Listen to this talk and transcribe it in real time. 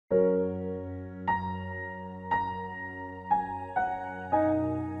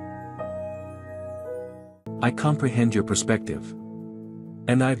I comprehend your perspective.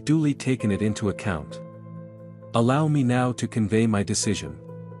 And I've duly taken it into account. Allow me now to convey my decision.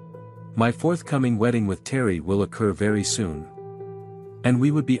 My forthcoming wedding with Terry will occur very soon. And we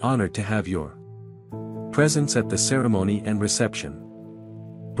would be honored to have your presence at the ceremony and reception.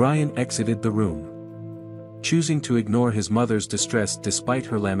 Brian exited the room, choosing to ignore his mother's distress despite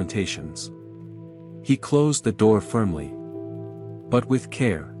her lamentations. He closed the door firmly, but with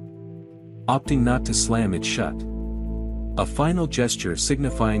care, opting not to slam it shut. A final gesture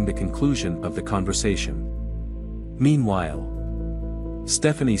signifying the conclusion of the conversation. Meanwhile,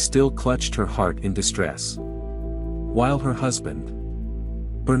 Stephanie still clutched her heart in distress, while her husband,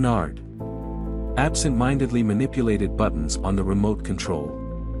 Bernard, absent-mindedly manipulated buttons on the remote control.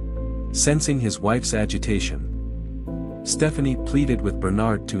 Sensing his wife's agitation, Stephanie pleaded with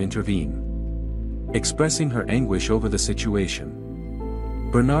Bernard to intervene, expressing her anguish over the situation.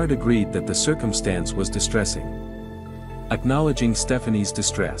 Bernard agreed that the circumstance was distressing. Acknowledging Stephanie's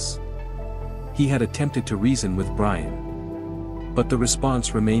distress, he had attempted to reason with Brian, but the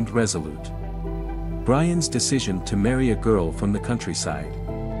response remained resolute. Brian's decision to marry a girl from the countryside,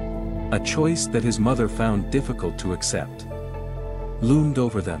 a choice that his mother found difficult to accept, loomed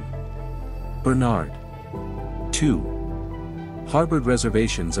over them. Bernard, too, harbored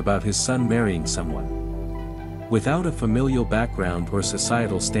reservations about his son marrying someone without a familial background or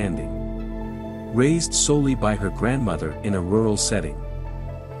societal standing. Raised solely by her grandmother in a rural setting,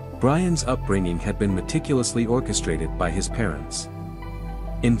 Brian's upbringing had been meticulously orchestrated by his parents,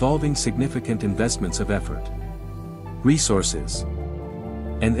 involving significant investments of effort, resources,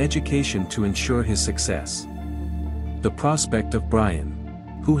 and education to ensure his success. The prospect of Brian,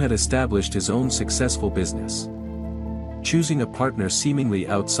 who had established his own successful business, choosing a partner seemingly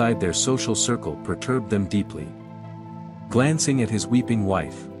outside their social circle perturbed them deeply. Glancing at his weeping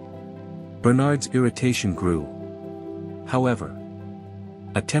wife, Bernard's irritation grew. However,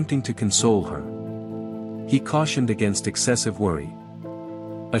 attempting to console her, he cautioned against excessive worry,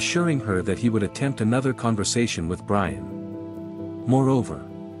 assuring her that he would attempt another conversation with Brian. Moreover,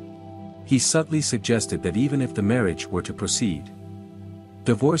 he subtly suggested that even if the marriage were to proceed,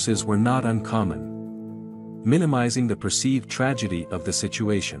 divorces were not uncommon, minimizing the perceived tragedy of the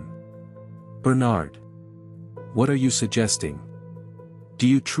situation. Bernard, what are you suggesting? Do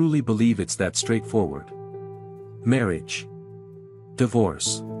you truly believe it's that straightforward? Marriage,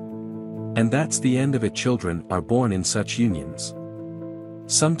 divorce, and that's the end of it. Children are born in such unions,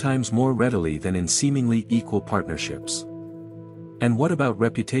 sometimes more readily than in seemingly equal partnerships. And what about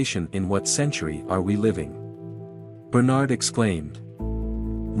reputation? In what century are we living? Bernard exclaimed,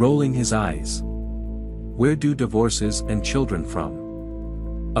 rolling his eyes. Where do divorces and children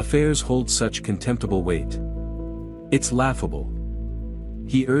from? Affairs hold such contemptible weight. It's laughable.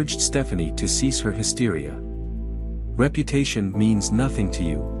 He urged Stephanie to cease her hysteria. Reputation means nothing to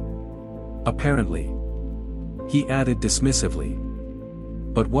you. Apparently. He added dismissively.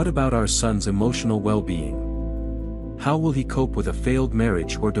 But what about our son's emotional well-being? How will he cope with a failed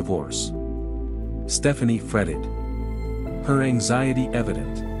marriage or divorce? Stephanie fretted, her anxiety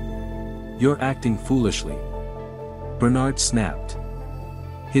evident. You're acting foolishly, Bernard snapped,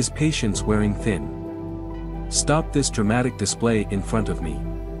 his patience wearing thin. Stop this dramatic display in front of me.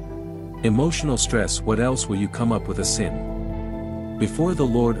 Emotional stress. What else will you come up with? A sin before the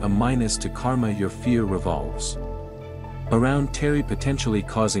Lord? A minus to karma. Your fear revolves around Terry potentially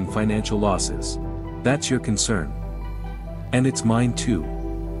causing financial losses. That's your concern. And it's mine too.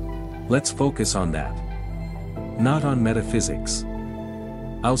 Let's focus on that, not on metaphysics.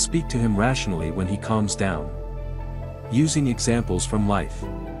 I'll speak to him rationally when he calms down, using examples from life.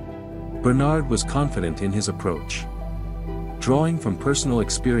 Bernard was confident in his approach, drawing from personal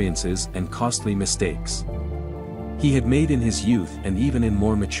experiences and costly mistakes he had made in his youth and even in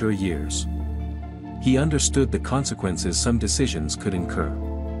more mature years. He understood the consequences some decisions could incur,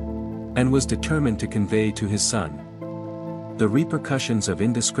 and was determined to convey to his son the repercussions of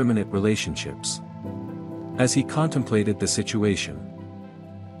indiscriminate relationships. As he contemplated the situation,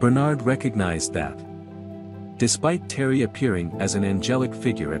 Bernard recognized that, despite Terry appearing as an angelic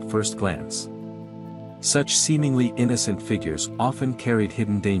figure at first glance, such seemingly innocent figures often carried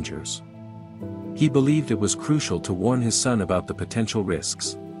hidden dangers. He believed it was crucial to warn his son about the potential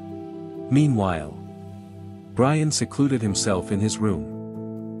risks. Meanwhile, Brian secluded himself in his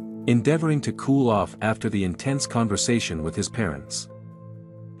room, endeavoring to cool off after the intense conversation with his parents.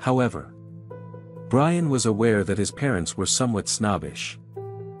 However, Brian was aware that his parents were somewhat snobbish,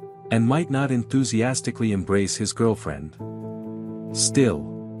 and might not enthusiastically embrace his girlfriend. Still,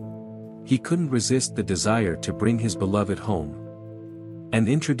 he couldn't resist the desire to bring his beloved home, and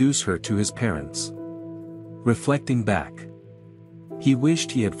introduce her to his parents. Reflecting back, he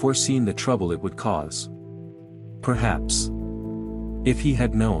wished he had foreseen the trouble it would cause. Perhaps, if he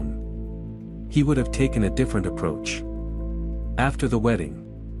had known, he would have taken a different approach. After the wedding,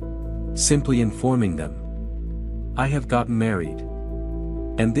 simply informing them, "I have gotten married,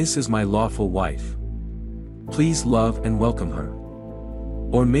 and this is my lawful wife. Please love and welcome her."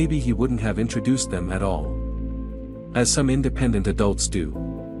 Or maybe he wouldn't have introduced them at all, as some independent adults do.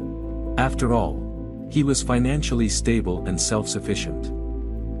 After all, he was financially stable and self-sufficient.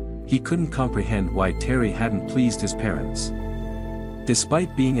 He couldn't comprehend why Terry hadn't pleased his parents.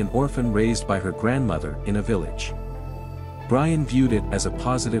 Despite being an orphan raised by her grandmother in a village, Brian viewed it as a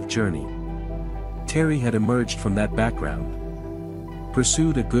positive journey. Terry had emerged from that background,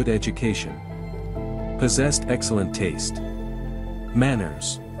 pursued a good education, possessed excellent taste,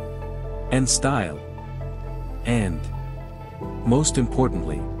 manners, and style, and, most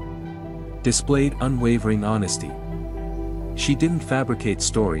importantly, displayed unwavering honesty. She didn't fabricate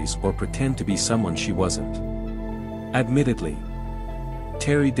stories or pretend to be someone she wasn't. Admittedly,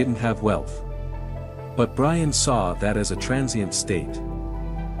 Terry didn't have wealth, but Brian saw that as a transient state.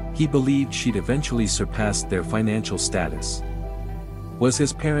 He believed she'd eventually surpass their financial status. Was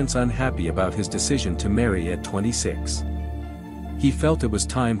his parents unhappy about his decision to marry at 26? He felt it was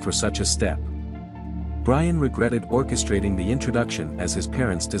time for such a step. Brian regretted orchestrating the introduction as his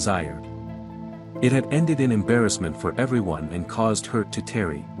parents desired. It had ended in embarrassment for everyone and caused hurt to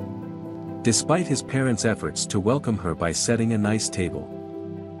Terry. Despite his parents' efforts to welcome her by setting a nice table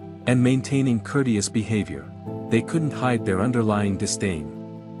and maintaining courteous behavior, they couldn't hide their underlying disdain.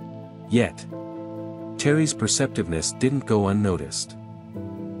 Yet, Terry's perceptiveness didn't go unnoticed.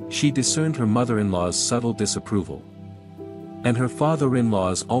 She discerned her mother-in-law's subtle disapproval, and her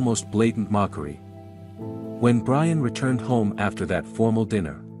father-in-law's almost blatant mockery. When Brian returned home after that formal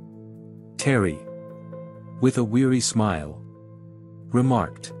dinner, Terry, with a weary smile,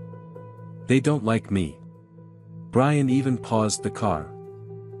 remarked, "They don't like me." Brian even paused the car,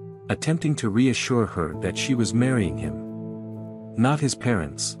 attempting to reassure her that she was marrying him, not his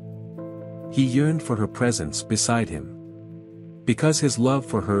parents. He yearned for her presence beside him, because his love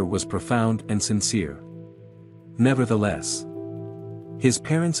for her was profound and sincere. Nevertheless, his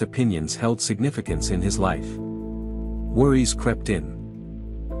parents' opinions held significance in his life. Worries crept in.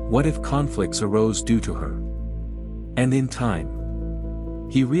 What if conflicts arose due to her? And in time,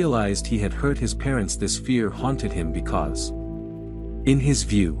 he realized he had hurt his parents. This fear haunted him because, in his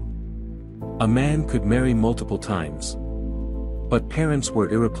view, a man could marry multiple times, but parents were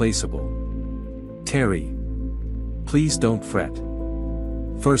irreplaceable. "Terry, please don't fret.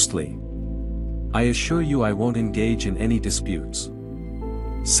 Firstly, I assure you I won't engage in any disputes.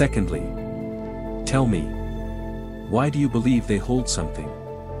 Secondly, tell me, why do you believe they hold something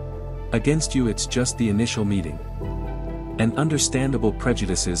against you? It's just the initial meeting, and understandable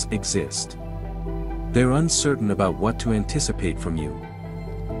prejudices exist. They're uncertain about what to anticipate from you.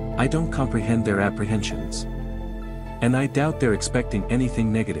 I don't comprehend their apprehensions, and I doubt they're expecting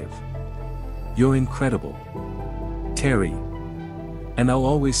anything negative. You're incredible, Terry, and I'll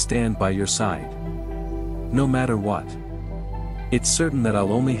always stand by your side, no matter what. It's certain that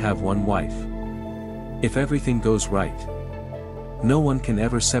I'll only have one wife. If everything goes right, no one can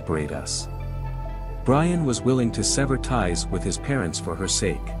ever separate us." Brian was willing to sever ties with his parents for her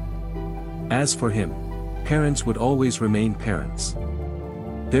sake. As for him, parents would always remain parents.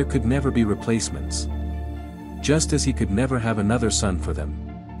 There could never be replacements. Just as he could never have another son for them.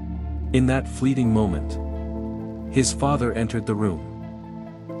 In that fleeting moment, his father entered the room,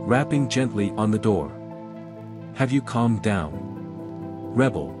 rapping gently on the door. "Have you calmed down,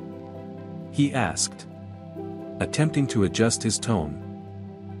 rebel?" he asked, attempting to adjust his tone.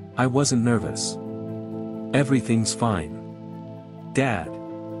 "I wasn't nervous. Everything's fine. Dad.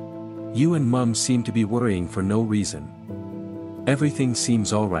 You and Mum seem to be worrying for no reason. Everything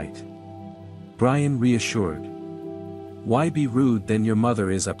seems all right," Brian reassured. "Why be rude? Then your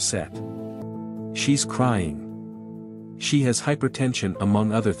mother is upset. She's crying. She has hypertension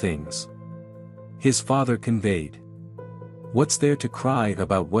among other things," his father conveyed. "What's there to cry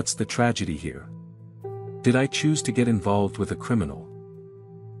about? What's the tragedy here? Did I choose to get involved with a criminal?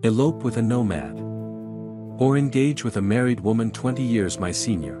 Elope with a nomad? Or engage with a married woman 20 years my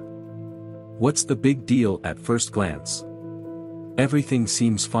senior? What's the big deal at first glance? Everything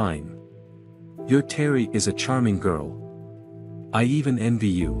seems fine. Your Terry is a charming girl. I even envy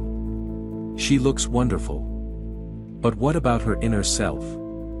you. She looks wonderful. But what about her inner self?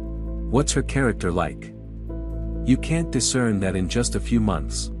 What's her character like? You can't discern that in just a few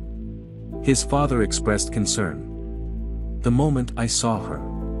months." His father expressed concern. "The moment I saw her,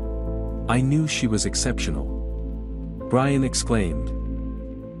 I knew she was exceptional. Brian exclaimed.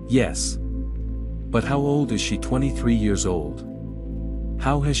 Yes. But how old is she? 23 years old.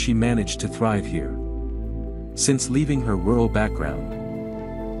 How has she managed to thrive here? Since leaving her rural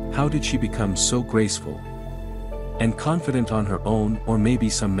background. How did she become so graceful and confident on her own? Or maybe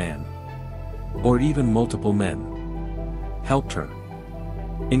some man, or even multiple men, helped her?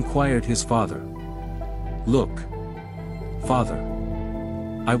 Inquired his father. Look, father.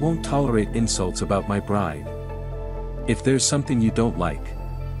 I won't tolerate insults about my bride. If there's something you don't like,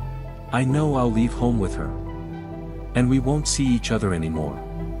 I know I'll leave home with her. And we won't see each other anymore.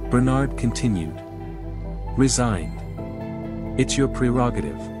 Bernard continued. Resigned. It's your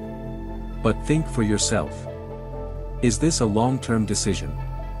prerogative. But think for yourself. Is this a long-term decision?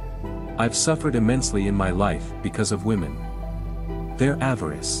 I've suffered immensely in my life because of women. Their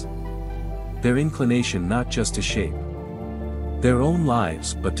avarice. Their inclination not just to shape their own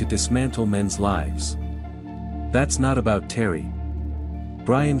lives but to dismantle men's lives. That's not about Terry.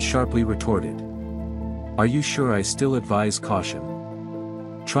 Brian sharply retorted. Are you sure? I still advise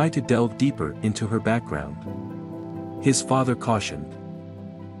caution. Try to delve deeper into her background. His father cautioned.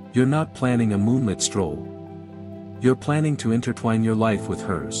 You're not planning a moonlit stroll. You're planning to intertwine your life with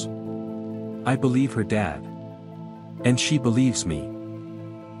hers. I believe her dad. And she believes me.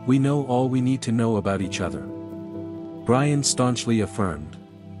 We know all we need to know about each other. Brian staunchly affirmed.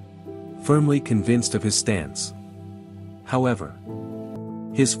 Firmly convinced of his stance. However,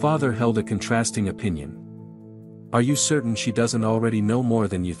 his father held a contrasting opinion. Are you certain she doesn't already know more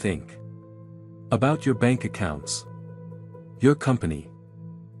than you think? About your bank accounts, your company,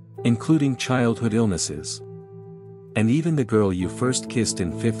 including childhood illnesses, and even the girl you first kissed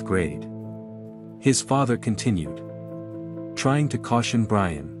in 5th grade. His father continued, trying to caution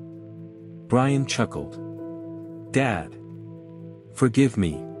Brian. Brian chuckled. Dad, forgive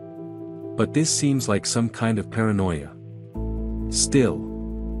me, but this seems like some kind of paranoia.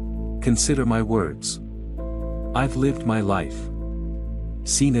 Still, consider my words. I've lived my life,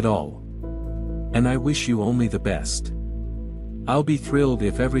 seen it all, and I wish you only the best. I'll be thrilled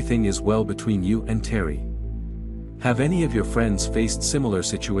if everything is well between you and Terry. Have any of your friends faced similar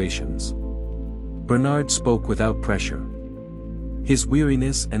situations? Bernard spoke without pressure. His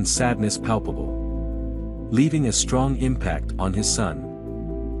weariness and sadness palpable, leaving a strong impact on his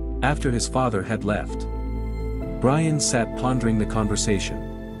son. After his father had left, Brian sat pondering the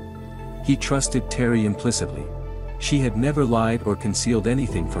conversation. He trusted Terry implicitly. She had never lied or concealed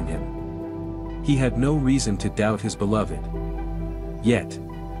anything from him. He had no reason to doubt his beloved. Yet,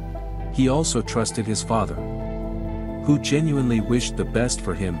 he also trusted his father, who genuinely wished the best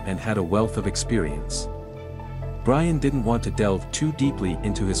for him and had a wealth of experience. Brian didn't want to delve too deeply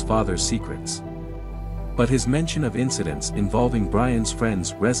into his father's secrets. But his mention of incidents involving Brian's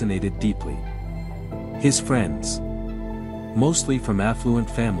friends resonated deeply. His friends, mostly from affluent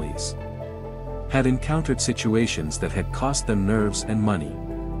families, had encountered situations that had cost them nerves and money,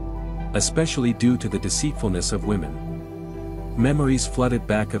 especially due to the deceitfulness of women. Memories flooded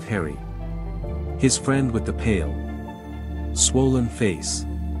back of Harry, his friend with the pale, swollen face.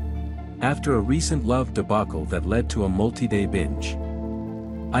 After a recent love debacle that led to a multi-day binge.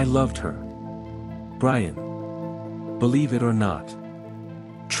 I loved her. Brian. Believe it or not.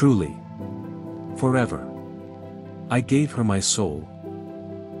 Truly. Forever. I gave her my soul.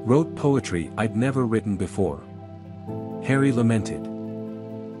 Wrote poetry I'd never written before. Harry lamented.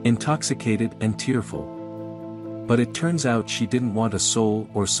 Intoxicated and tearful. But it turns out she didn't want a soul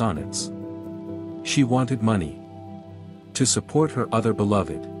or sonnets. She wanted money. To support her other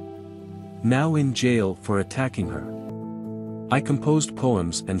beloved. Now in jail for attacking her. I composed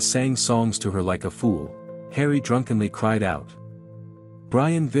poems and sang songs to her like a fool, Harry drunkenly cried out.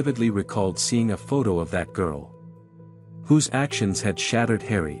 Brian vividly recalled seeing a photo of that girl, whose actions had shattered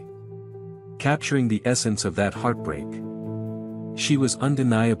Harry, capturing the essence of that heartbreak. She was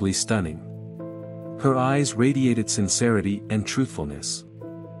undeniably stunning. Her eyes radiated sincerity and truthfulness.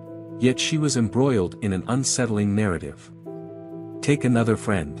 Yet she was embroiled in an unsettling narrative. Take another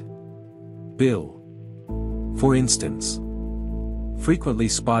friend. Bill, for instance, frequently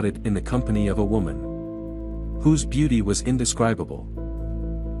spotted in the company of a woman whose beauty was indescribable.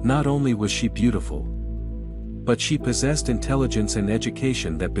 Not only was she beautiful, but she possessed intelligence and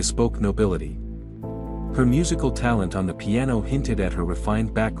education that bespoke nobility. Her musical talent on the piano hinted at her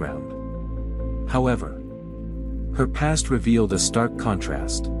refined background. However, her past revealed a stark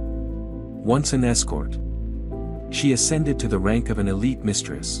contrast. Once an escort, she ascended to the rank of an elite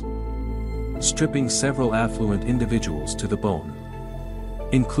mistress, stripping several affluent individuals to the bone,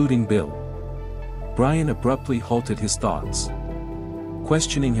 including Bill. Brian abruptly halted his thoughts.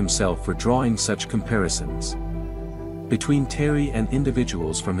 questioning himself for drawing such comparisons between Terry and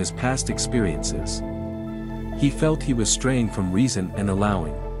individuals from his past experiences. He felt he was straying from reason and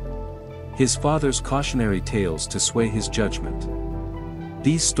allowing his father's cautionary tales to sway his judgment.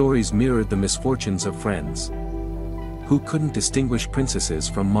 These stories mirrored the misfortunes of friends who couldn't distinguish princesses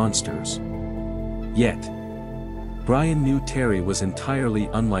from monsters. Yet, Brian knew Terry was entirely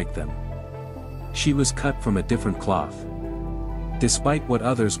unlike them. She was cut from a different cloth. Despite what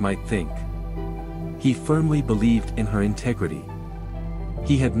others might think, he firmly believed in her integrity.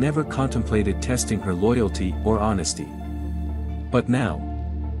 He had never contemplated testing her loyalty or honesty. But now,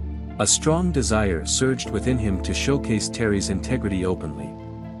 a strong desire surged within him to showcase Terry's integrity openly.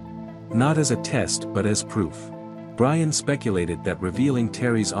 Not as a test but as proof. Brian speculated that revealing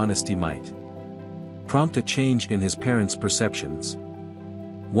Terry's honesty might prompt a change in his parents' perceptions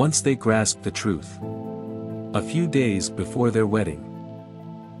once they grasped the truth. A few days before their wedding,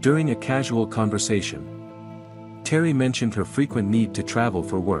 during a casual conversation, Terry mentioned her frequent need to travel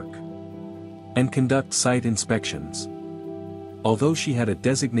for work and conduct site inspections. Although she had a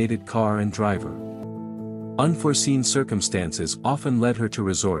designated car and driver, unforeseen circumstances often led her to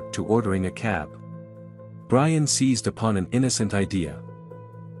resort to ordering a cab. Brian seized upon an innocent idea,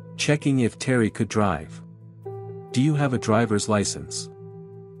 checking if Terry could drive. "Do you have a driver's license?"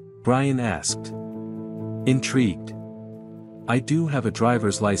 Brian asked, intrigued. "I do have a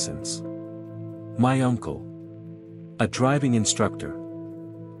driver's license. My uncle, a driving instructor,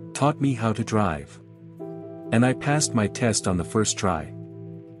 taught me how to drive. And I passed my test on the first try."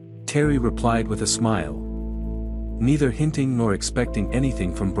 Terry replied with a smile, neither hinting nor expecting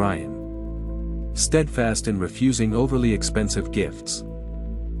anything from Brian. Steadfast in refusing overly expensive gifts.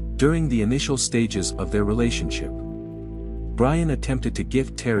 During the initial stages of their relationship, Brian attempted to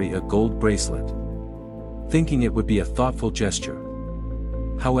gift Terry a gold bracelet, thinking it would be a thoughtful gesture.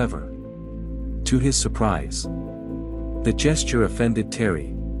 However, to his surprise, the gesture offended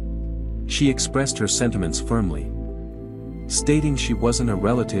Terry. She expressed her sentiments firmly, stating she wasn't a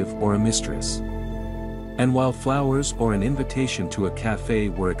relative or a mistress. And while flowers or an invitation to a cafe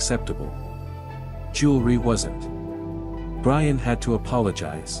were acceptable, jewelry wasn't. Brian had to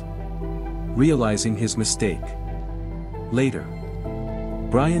apologize, realizing his mistake. Later,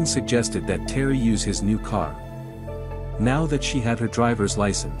 Brian suggested that Terry use his new car, now that she had her driver's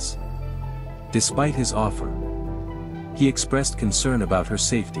license. Despite his offer, he expressed concern about her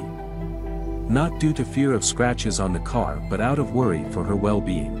safety. Not due to fear of scratches on the car but out of worry for her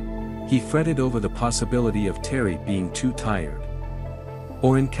well-being. He fretted over the possibility of Terry being too tired,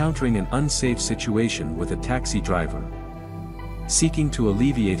 or encountering an unsafe situation with a taxi driver. Seeking to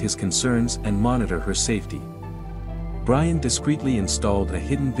alleviate his concerns and monitor her safety, Brian discreetly installed a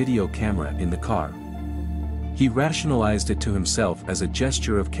hidden video camera in the car. He rationalized it to himself as a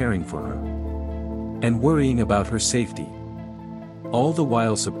gesture of caring for her and worrying about her safety, all the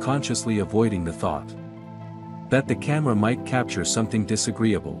while subconsciously avoiding the thought that the camera might capture something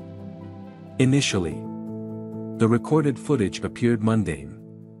disagreeable. Initially, the recorded footage appeared mundane.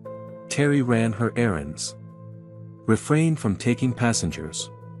 Terry ran her errands, refrained from taking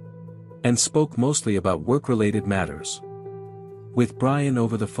passengers, and spoke mostly about work-related matters with Brian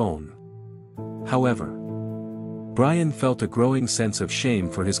over the phone. However, Brian felt a growing sense of shame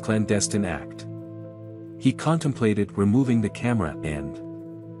for his clandestine act. He contemplated removing the camera and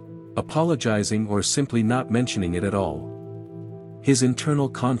apologizing or simply not mentioning it at all. His internal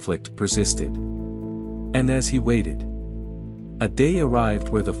conflict persisted. And as he waited, a day arrived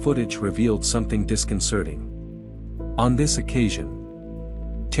where the footage revealed something disconcerting. On this occasion,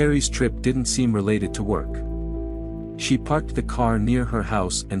 Terry's trip didn't seem related to work. She parked the car near her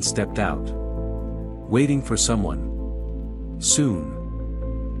house and stepped out, waiting for someone. Soon,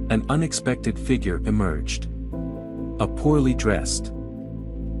 an unexpected figure emerged. A poorly dressed,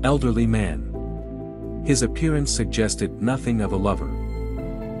 elderly man. His appearance suggested nothing of a lover.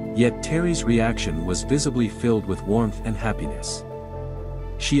 Yet Terry's reaction was visibly filled with warmth and happiness.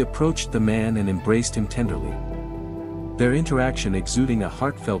 She approached the man and embraced him tenderly, their interaction exuding a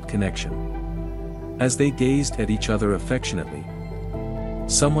heartfelt connection. As they gazed at each other affectionately,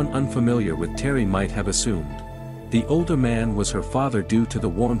 someone unfamiliar with Terry might have assumed the older man was her father due to the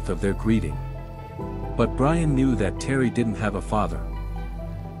warmth of their greeting. But Brian knew that Terry didn't have a father.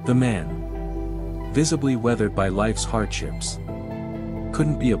 The man, visibly weathered by life's hardships,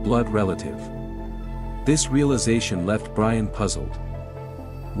 couldn't be a blood relative. This realization left Brian puzzled.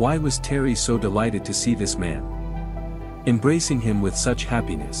 Why was Terry so delighted to see this man, embracing him with such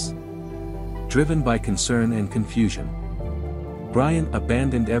happiness? Driven by concern and confusion, Brian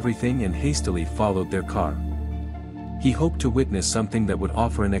abandoned everything and hastily followed their car. He hoped to witness something that would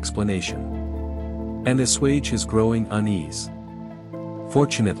offer an explanation and assuage his growing unease.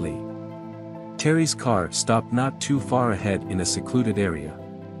 Fortunately, Terry's car stopped not too far ahead in a secluded area.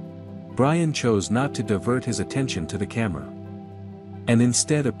 Brian chose not to divert his attention to the camera, and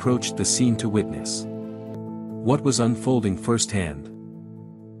instead approached the scene to witness what was unfolding firsthand.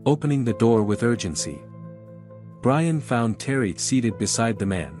 Opening the door with urgency, Brian found Terry seated beside the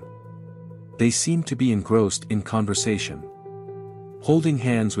man. They seemed to be engrossed in conversation, holding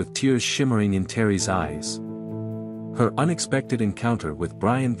hands with tears shimmering in Terry's eyes. Her unexpected encounter with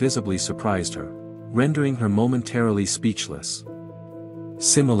Brian visibly surprised her, rendering her momentarily speechless.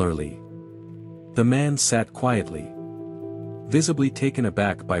 Similarly, the man sat quietly, visibly taken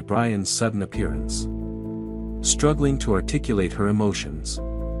aback by Brian's sudden appearance. Struggling to articulate her emotions,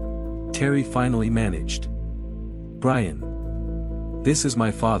 Terry finally managed. "Brian. This is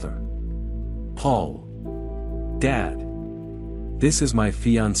my father. Paul. Dad. This is my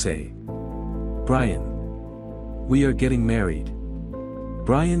fiancée. Brian. We are getting married."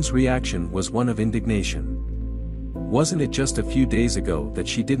 Brian's reaction was one of indignation. Wasn't it just a few days ago that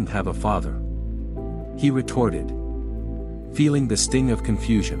she didn't have a father? He retorted, feeling the sting of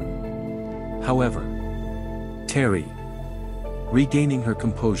confusion. However, Terry, regaining her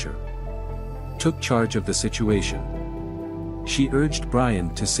composure, took charge of the situation. She urged Brian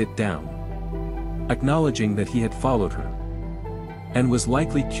to sit down, acknowledging that he had followed her and was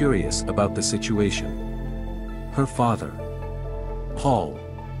likely curious about the situation. Her father, Paul,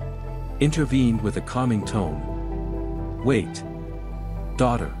 intervened with a calming tone. "Wait,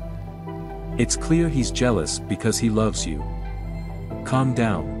 daughter. It's clear he's jealous because he loves you. Calm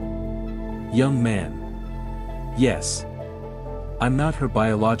down, young man. Yes, I'm not her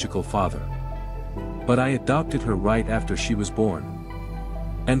biological father, but I adopted her right after she was born.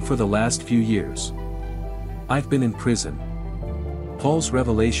 And for the last few years, I've been in prison." Paul's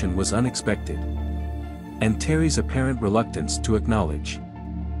revelation was unexpected, and Terry's apparent reluctance to acknowledge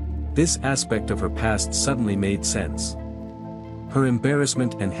this aspect of her past suddenly made sense. Her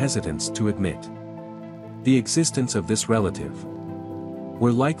embarrassment and hesitance to admit the existence of this relative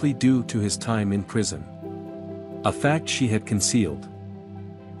were likely due to his time in prison, a fact she had concealed.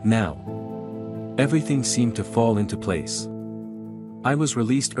 Now, everything seemed to fall into place. "I was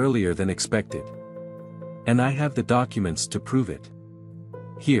released earlier than expected, and I have the documents to prove it.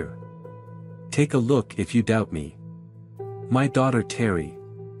 Here. Take a look if you doubt me. My daughter Terry,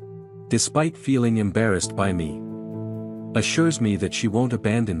 despite feeling embarrassed by me, assures me that she won't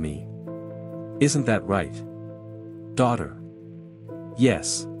abandon me. Isn't that right, daughter?"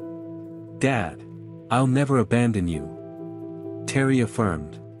 "Yes, Dad. I'll never abandon you," Terry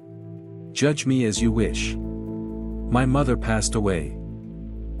affirmed. "Judge me as you wish. My mother passed away,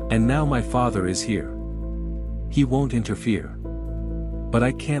 and now my father is here. He won't interfere. But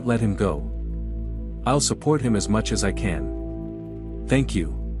I can't let him go. I'll support him as much as I can." "Thank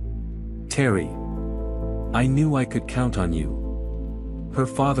you, Terry. I knew I could count on you," her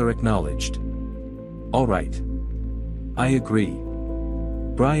father acknowledged. "All right. I agree,"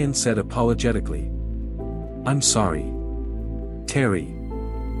 Brian said apologetically. "I'm sorry, Terry.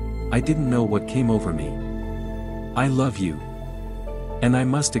 I didn't know what came over me. I love you, and I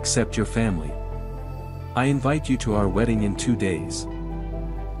must accept your family. I invite you to our wedding in 2 days.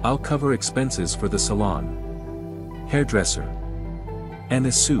 I'll cover expenses for the salon, hairdresser, and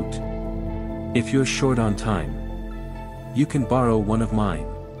a suit. If you're short on time, you can borrow one of mine.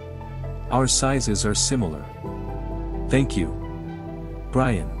 Our sizes are similar." "Thank you,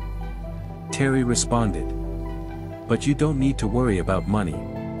 Brian," Terry responded. "But you don't need to worry about money.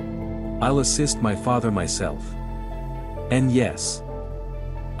 I'll assist my father myself. And yes,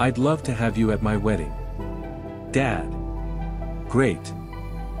 I'd love to have you at my wedding." "Dad." "Great.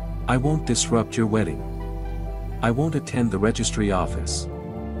 I won't disrupt your wedding. I won't attend the registry office.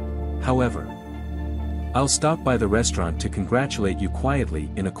 However, I'll stop by the restaurant to congratulate you quietly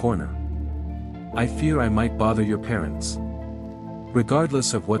in a corner. I fear I might bother your parents,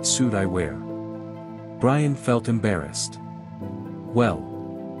 regardless of what suit I wear." Brian felt embarrassed. "Well,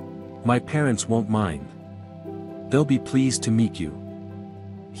 my parents won't mind. They'll be pleased to meet you,"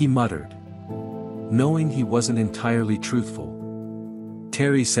 he muttered, knowing he wasn't entirely truthful.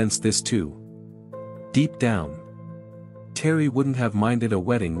 Terry sensed this too. Deep down, Terry wouldn't have minded a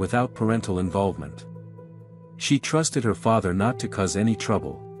wedding without parental involvement. She trusted her father not to cause any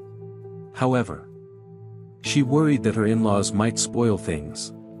trouble. However, she worried that her in-laws might spoil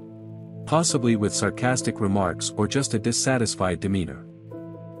things, possibly with sarcastic remarks or just a dissatisfied demeanor.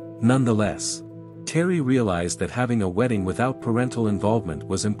 Nonetheless, Terry realized that having a wedding without parental involvement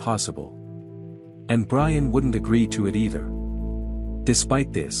was impossible. And Brian wouldn't agree to it either.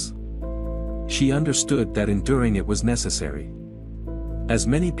 Despite this, she understood that enduring it was necessary. As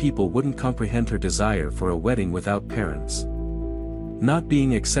many people wouldn't comprehend her desire for a wedding without parents. Not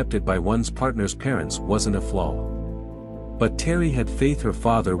being accepted by one's partner's parents wasn't a flaw. But Terry had faith her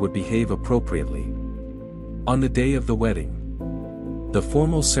father would behave appropriately. On the day of the wedding, the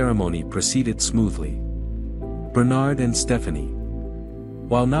formal ceremony proceeded smoothly. Bernard and Stephanie,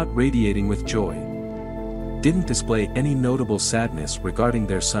 while not radiating with joy, didn't display any notable sadness regarding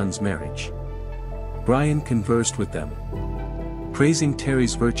their son's marriage. Brian conversed with them, praising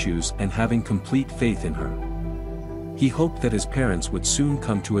Terry's virtues and having complete faith in her. He hoped that his parents would soon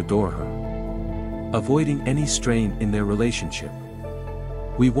come to adore her, avoiding any strain in their relationship.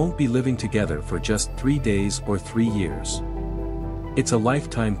 "We won't be living together for just 3 days or 3 years. It's a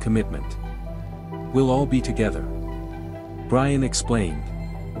lifetime commitment. We'll all be together," Brian explained.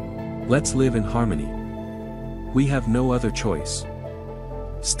 "Let's live in harmony. We have no other choice,"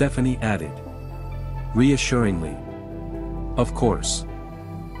 Stephanie added, reassuringly. "Of course.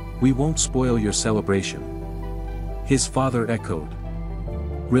 We won't spoil your celebration," his father echoed.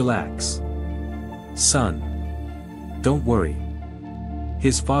 "Relax, son. Don't worry,"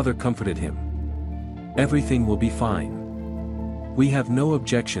 his father comforted him. "Everything will be fine. We have no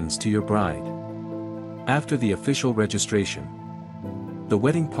objections to your bride." After the official registration, the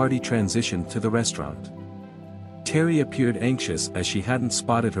wedding party transitioned to the restaurant. Terry appeared anxious as she hadn't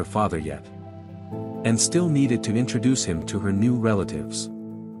spotted her father yet, and still needed to introduce him to her new relatives.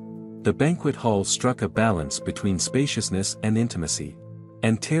 The banquet hall struck a balance between spaciousness and intimacy,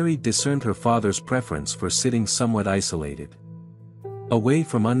 and Terry discerned her father's preference for sitting somewhat isolated, away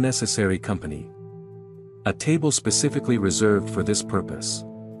from unnecessary company. A table specifically reserved for this purpose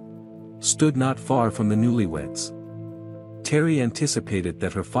stood not far from the newlyweds. Terry anticipated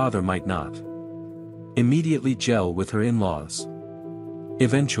that her father might not immediately gel with her in-laws.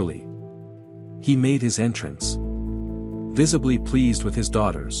 Eventually, he made his entrance, visibly pleased with his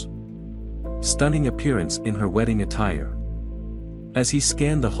daughter's stunning appearance in her wedding attire. As he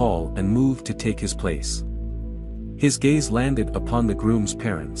scanned the hall and moved to take his place, his gaze landed upon the groom's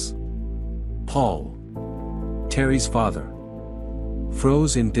parents. Paul, Terry's father,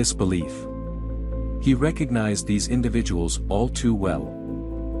 froze in disbelief. He recognized these individuals all too well.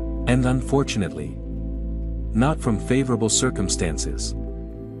 And unfortunately, not from favorable circumstances.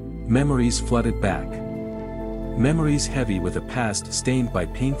 Memories flooded back. Memories heavy with a past stained by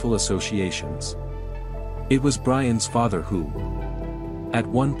painful associations. It was Brian's father who, at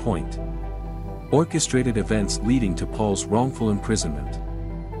one point, orchestrated events leading to Paul's wrongful imprisonment.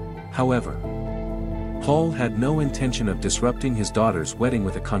 However, Paul had no intention of disrupting his daughter's wedding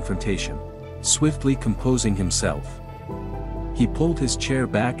with a confrontation. Swiftly composing himself, he pulled his chair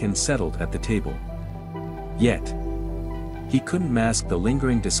back and settled at the table. Yet, he couldn't mask the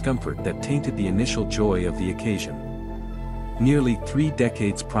lingering discomfort that tainted the initial joy of the occasion. Nearly 3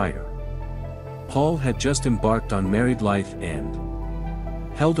 decades prior, Paul had just embarked on married life and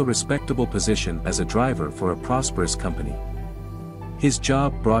held a respectable position as a driver for a prosperous company. His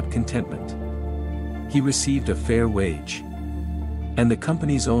job brought contentment. He received a fair wage, and the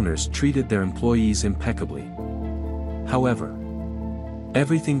company's owners treated their employees impeccably. However,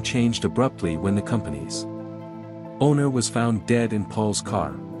 everything changed abruptly when the company's owner was found dead in Paul's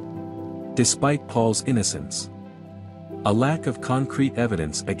car. Despite Paul's innocence, a lack of concrete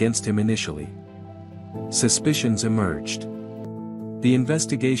evidence against him initially, suspicions emerged. The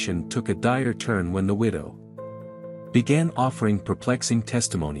investigation took a dire turn when the widow began offering perplexing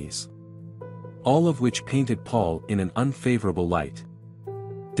testimonies, all of which painted Paul in an unfavorable light.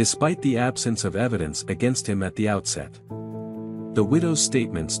 Despite the absence of evidence against him at the outset, the widow's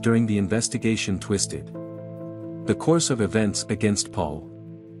statements during the investigation twisted the course of events against Paul.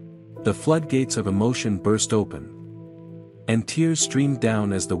 The floodgates of emotion burst open, and tears streamed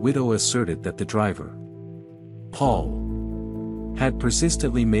down as the widow asserted that the driver, Paul, had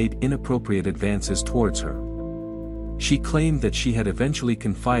persistently made inappropriate advances towards her. She claimed that she had eventually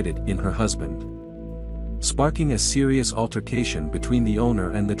confided in her husband, sparking a serious altercation between the owner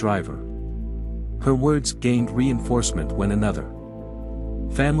and the driver. Her words gained reinforcement when another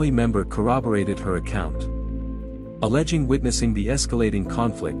family member corroborated her account, alleging witnessing the escalating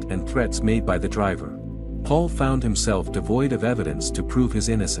conflict and threats made by the driver. Paul found himself devoid of evidence to prove his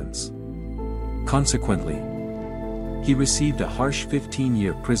innocence. Consequently, he received a harsh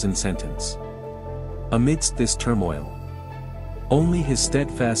 15-year prison sentence. Amidst this turmoil, only his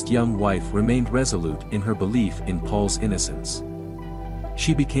steadfast young wife remained resolute in her belief in Paul's innocence.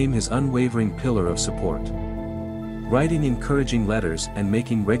 She became his unwavering pillar of support, writing encouraging letters and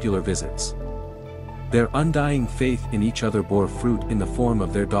making regular visits. Their undying faith in each other bore fruit in the form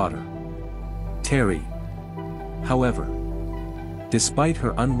of their daughter, Terry. However, despite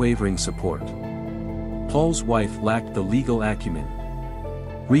her unwavering support, Paul's wife lacked the legal acumen,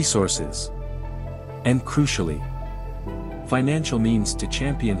 resources, and crucially, financial means to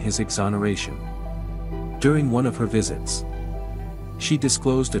champion his exoneration. During one of her visits, she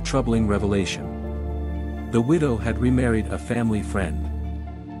disclosed a troubling revelation. The widow had remarried a family friend,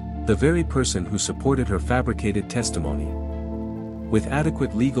 the very person who supported her fabricated testimony. With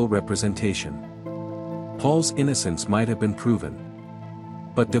adequate legal representation, Paul's innocence might have been proven.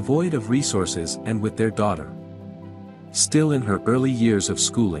 But devoid of resources and with their daughter still in her early years of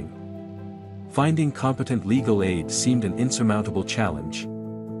schooling, finding competent legal aid seemed an insurmountable challenge.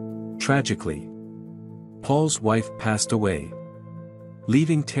 Tragically, Paul's wife passed away,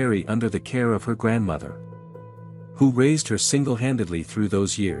 leaving Terry under the care of her grandmother, who raised her single-handedly through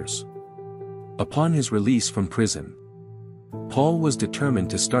those years. Upon his release from prison, Paul was determined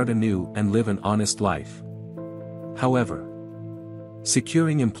to start anew and live an honest life. However,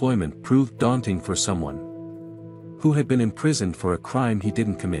 securing employment proved daunting for someone who had been imprisoned for a crime he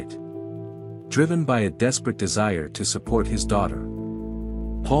didn't commit. Driven by a desperate desire to support his daughter,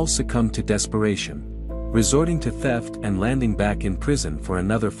 Paul succumbed to desperation, resorting to theft and landing back in prison for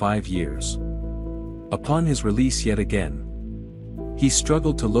another 5 years. Upon his release yet again, he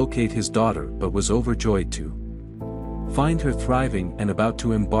struggled to locate his daughter but was overjoyed to find her thriving and about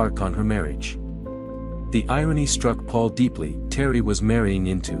to embark on her marriage. The irony struck Paul deeply. Terry was marrying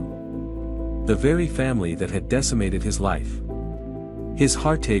into the very family that had decimated his life. His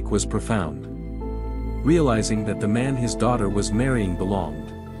heartache was profound, realizing that the man his daughter was marrying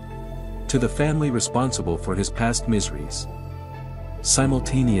belonged to the family responsible for his past miseries.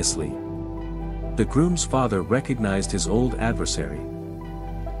 Simultaneously, the groom's father recognized his old adversary,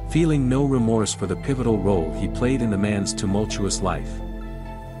 feeling no remorse for the pivotal role he played in the man's tumultuous life.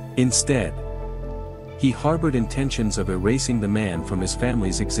 Instead, he harbored intentions of erasing the man from his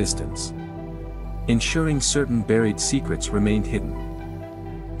family's existence, ensuring certain buried secrets remained hidden.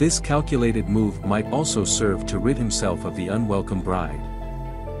 This calculated move might also serve to rid himself of the unwelcome bride.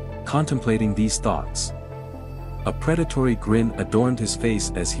 Contemplating these thoughts, a predatory grin adorned his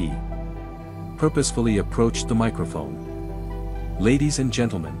face as he purposefully approached the microphone. "Ladies and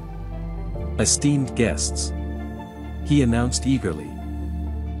gentlemen, esteemed guests," he announced eagerly,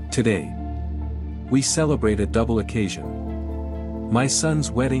 "today, we celebrate a double occasion. My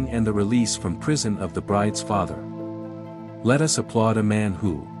son's wedding and the release from prison of the bride's father. Let us applaud a man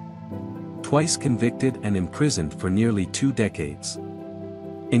who, twice convicted and imprisoned for nearly 2 decades,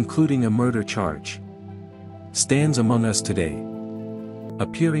 including a murder charge, stands among us today,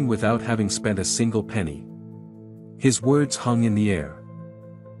 appearing without having spent a single penny." His words hung in the air,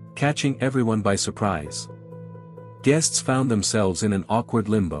 catching everyone by surprise. Guests found themselves in an awkward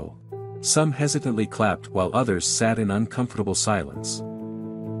limbo. Some hesitantly clapped while others sat in uncomfortable silence,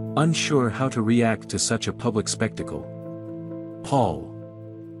 unsure how to react to such a public spectacle. Paul,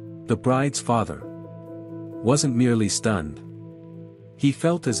 the bride's father, wasn't merely stunned. He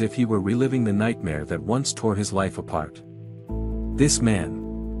felt as if he were reliving the nightmare that once tore his life apart. This man,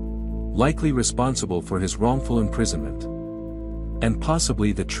 likely responsible for his wrongful imprisonment, and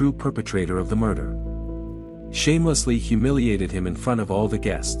possibly the true perpetrator of the murder, shamelessly humiliated him in front of all the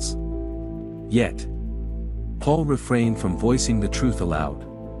guests. Yet, Paul refrained from voicing the truth aloud,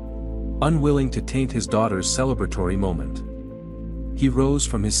 unwilling to taint his daughter's celebratory moment. He rose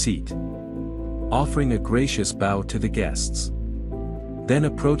from his seat, offering a gracious bow to the guests, then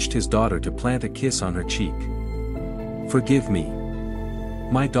approached his daughter to plant a kiss on her cheek. "Forgive me,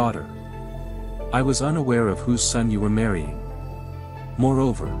 my daughter. I was unaware of whose son you were marrying.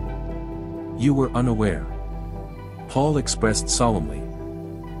 Moreover, you were unaware," Paul expressed solemnly.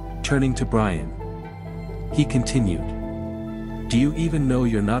 Turning to Brian, he continued, "Do you even know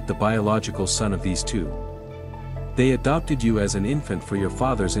you're not the biological son of these two? They adopted you as an infant for your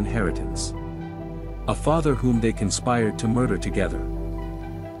father's inheritance. A father whom they conspired to murder together,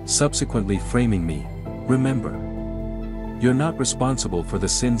 subsequently framing me. Remember, you're not responsible for the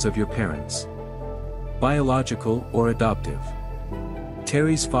sins of your parents, biological or adoptive,"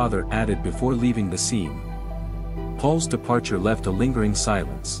 Terry's father added before leaving the scene. Paul's departure left a lingering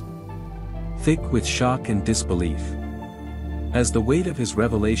silence, thick with shock and disbelief. As the weight of his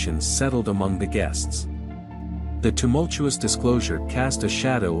revelations settled among the guests, the tumultuous disclosure cast a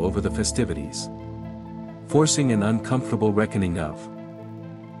shadow over the festivities, forcing an uncomfortable reckoning of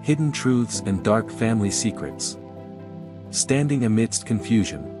hidden truths and dark family secrets. Standing amidst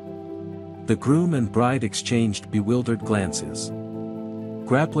confusion, the groom and bride exchanged bewildered glances.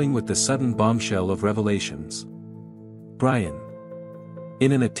 grappling with the sudden bombshell of revelations. Brian,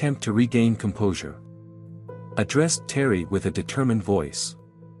 in an attempt to regain composure, addressed Terry with a determined voice.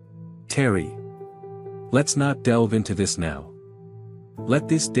 Terry, let's not delve into this now. Let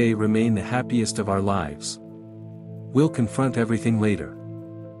this day remain the happiest of our lives. We'll confront everything later.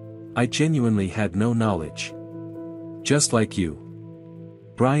 I genuinely had no knowledge. Just like you.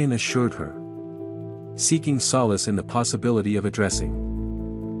 Brian assured her, seeking solace in the possibility of addressing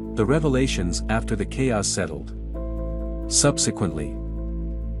the revelations after the chaos settled. Subsequently,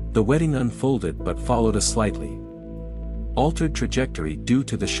 the wedding unfolded but followed a slightly altered trajectory due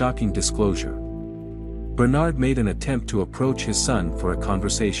to the shocking disclosure. Bernard made an attempt to approach his son for a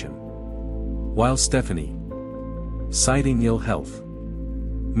conversation, while Stephanie, citing ill health,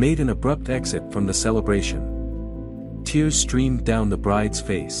 made an abrupt exit from the celebration. Tears streamed down the bride's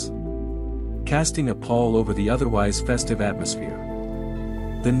face, casting a pall over the otherwise festive atmosphere.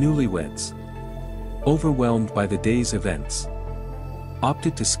 The newlyweds, overwhelmed by the day's events,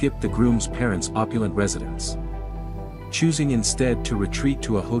 opted to skip the groom's parents' opulent residence, choosing instead to retreat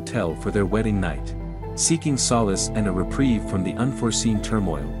to a hotel for their wedding night, seeking solace and a reprieve from the unforeseen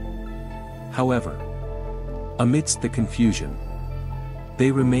turmoil. However, amidst the confusion,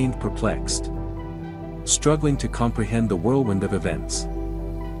 they remained perplexed, struggling to comprehend the whirlwind of events.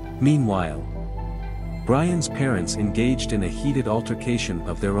 Meanwhile, Brian's parents engaged in a heated altercation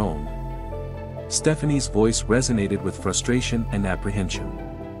of their own. Stephanie's voice resonated with frustration and apprehension.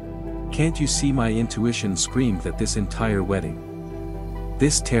 "Can't you see my intuition screamed that this entire wedding?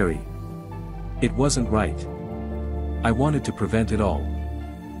 This Terry. It wasn't right. I wanted to prevent it all.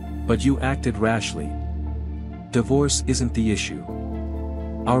 But you acted rashly. Divorce isn't the issue.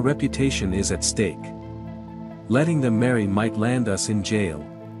 Our reputation is at stake. Letting them marry might land us in jail."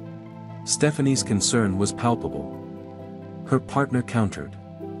 Stephanie's concern was palpable. Her partner countered,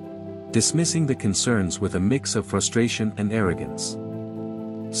 dismissing the concerns with a mix of frustration and arrogance.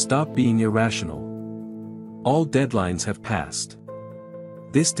 "Stop being irrational. All deadlines have passed.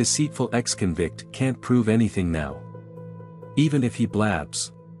 This deceitful ex-convict can't prove anything now. Even if he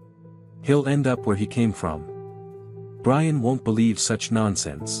blabs, he'll end up where he came from. Brian won't believe such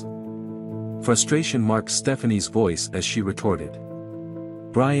nonsense." Frustration marked Stephanie's voice as she retorted.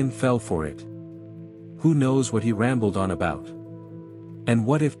 Brian fell for it. Who knows what he rambled on about? And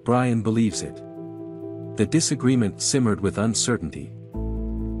what if Brian believes it? The disagreement simmered with uncertainty,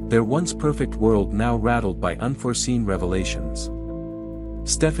 their once perfect world now rattled by unforeseen revelations.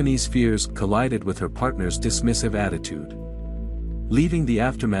 Stephanie's fears collided with her partner's dismissive attitude, leaving the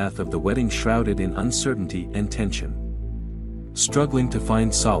aftermath of the wedding shrouded in uncertainty and tension. Struggling to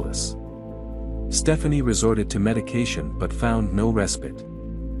find solace, Stephanie resorted to medication but found no respite.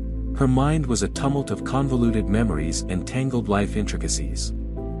 Her mind was a tumult of convoluted memories and tangled life intricacies.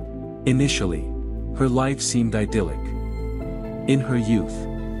 Initially, her life seemed idyllic. In her youth,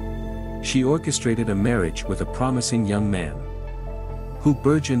 she orchestrated a marriage with a promising young man, who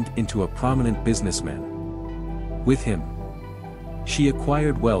burgeoned into a prominent businessman. With him, she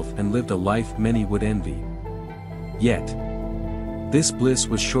acquired wealth and lived a life many would envy. Yet, this bliss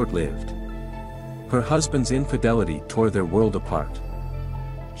was short-lived. Her husband's infidelity tore their world apart.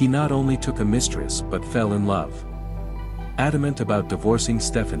 He not only took a mistress but fell in love. Adamant about divorcing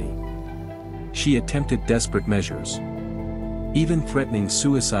Stephanie, she attempted desperate measures, even threatening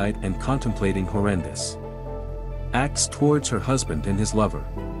suicide and contemplating horrendous acts towards her husband and his lover.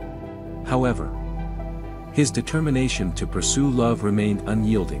 However, his determination to pursue love remained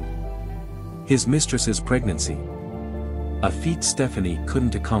unyielding. His mistress's pregnancy, a feat Stephanie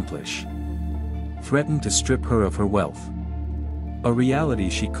couldn't accomplish, threatened to strip her of her wealth, a reality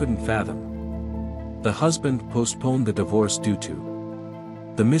she couldn't fathom. The husband postponed the divorce due to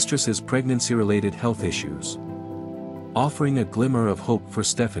the mistress's pregnancy-related health issues, offering a glimmer of hope for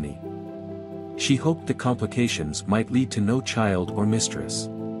Stephanie. She hoped the complications might lead to no child or mistress.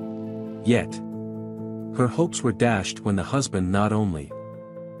 Yet, her hopes were dashed when the husband not only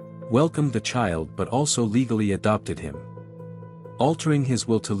welcomed the child but also legally adopted him, altering his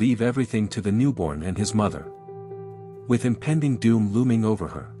will to leave everything to the newborn and his mother. With impending doom looming over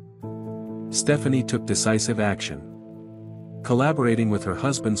her, Stephanie took decisive action, collaborating with her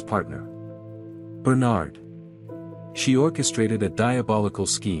husband's partner, Bernard. She orchestrated a diabolical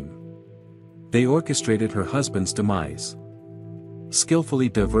scheme. They orchestrated her husband's demise, skillfully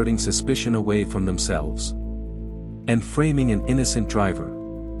diverting suspicion away from themselves, and framing an innocent driver.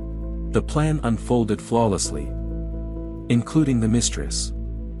 The plan unfolded flawlessly, including the mistress,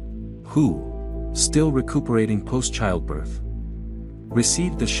 who, still recuperating post-childbirth,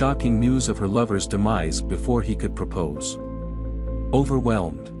 received the shocking news of her lover's demise before he could propose.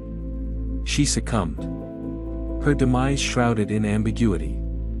 Overwhelmed, she succumbed. Her demise shrouded in ambiguity.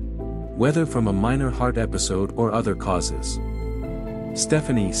 Whether from a minor heart episode or other causes.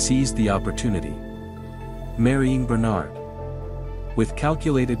 Stephanie seized the opportunity. Marrying Bernard. With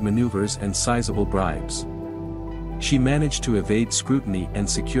calculated maneuvers and sizable bribes, she managed to evade scrutiny and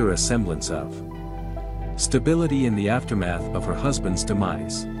secure a semblance of stability in the aftermath of her husband's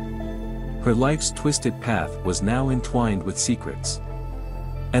demise. Her life's twisted path was now entwined with secrets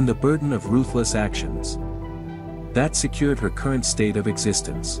and the burden of ruthless actions that secured her current state of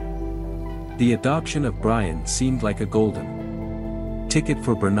existence. The adoption of Brian seemed like a golden ticket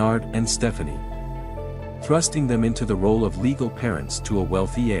for Bernard and Stephanie, thrusting them into the role of legal parents to a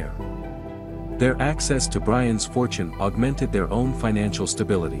wealthy heir. Their access to Brian's fortune augmented their own financial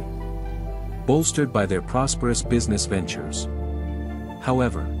stability, bolstered by their prosperous business ventures.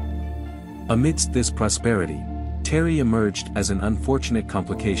 However, amidst this prosperity, Terry emerged as an unfortunate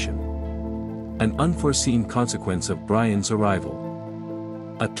complication. An unforeseen consequence of Brian's arrival.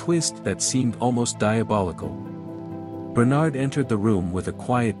 A twist that seemed almost diabolical. Bernard entered the room with a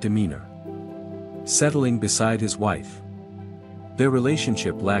quiet demeanor, settling beside his wife. Their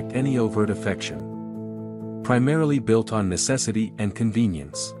relationship lacked any overt affection, primarily built on necessity and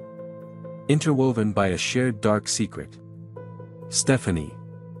convenience, interwoven by a shared dark secret. "Stephanie.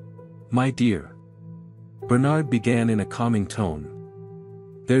 My dear." Bernard began in a calming tone.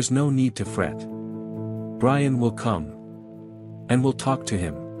 "There's no need to fret. Brian will come. And we'll talk to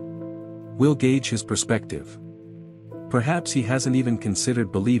him. We'll gauge his perspective. Perhaps he hasn't even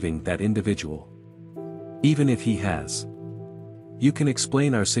considered believing that individual. Even if he has, you can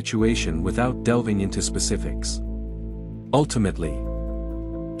explain our situation without delving into specifics. Ultimately,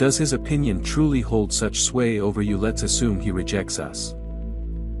 does his opinion truly hold such sway over you? Let's assume he rejects us.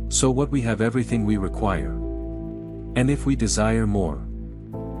 So what? We have everything we require. And if we desire more,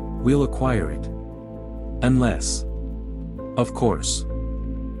 we'll acquire it. Unless, of course,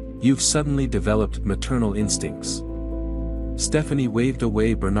 you've suddenly developed maternal instincts." Stephanie waved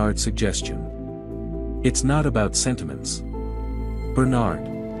away Bernard's suggestion. "It's not about sentiments, Bernard.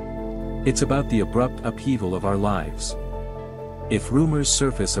 It's about the abrupt upheaval of our lives. If rumors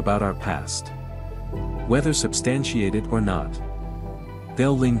surface about our past, whether substantiated or not,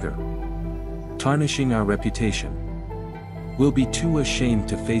 they'll linger, tarnishing our reputation. We'll be too ashamed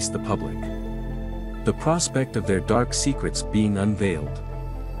to face the public. The prospect of their dark secrets being unveiled,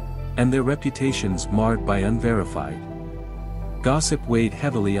 and their reputations marred by unverified gossip weighed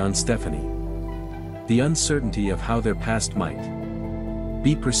heavily on Stephanie. The uncertainty of how their past might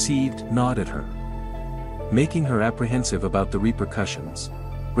be perceived gnawed at her, making her apprehensive about the repercussions,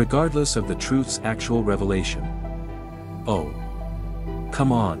 regardless of the truth's actual revelation. Oh,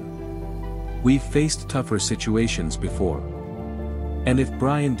 come on. We've faced tougher situations before. And if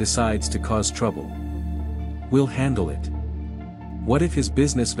Brian decides to cause trouble, we'll handle it. What if his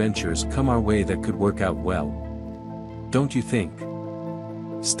business ventures come our way that could work out well? Don't you think?"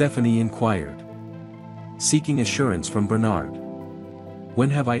 Stephanie inquired, seeking assurance from Bernard. "When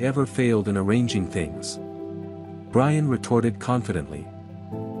have I ever failed in arranging things?" Brian retorted confidently.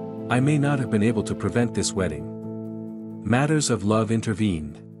 "I may not have been able to prevent this wedding. Matters of love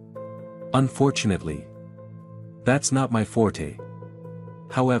intervened. Unfortunately, that's not my forte.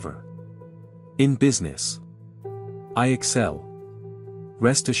 However, in business, I excel.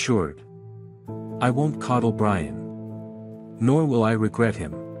 Rest assured, I won't coddle Brian. Nor will I regret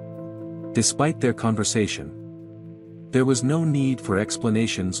him." Despite their conversation, there was no need for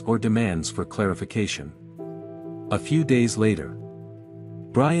explanations or demands for clarification. A few days later,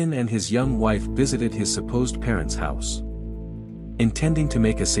 Brian and his young wife visited his supposed parents' house, intending to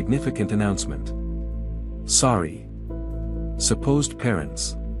make a significant announcement. "Sorry, supposed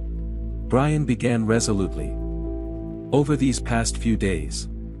parents," Brian began resolutely. "Over these past few days,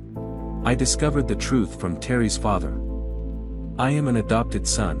 I discovered the truth from Terry's father. I am an adopted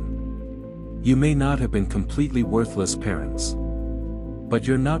son. You may not have been completely worthless parents, but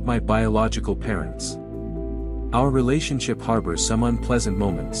you're not my biological parents. Our relationship harbors some unpleasant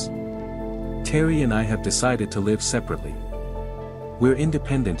moments. Terry and I have decided to live separately. We're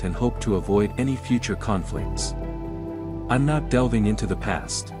independent and hope to avoid any future conflicts. I'm not delving into the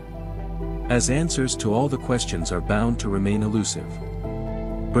past, as answers to all the questions are bound to remain elusive."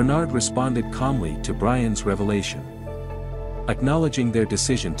 Bernard responded calmly to Brian's revelation, acknowledging their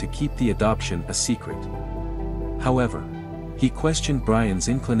decision to keep the adoption a secret. However, he questioned Brian's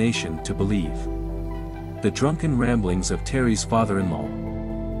inclination to believe the drunken ramblings of Terry's father-in-law,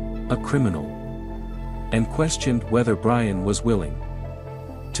 a criminal, and questioned whether Brian was willing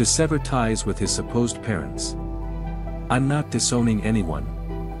to sever ties with his supposed parents. I'm not disowning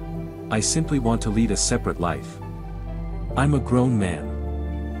anyone. I simply want to lead a separate life. I'm a grown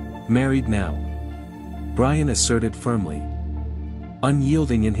man. Married now. Brian asserted firmly.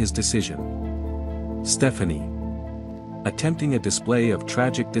 Unyielding in his decision. Stephanie, attempting a display of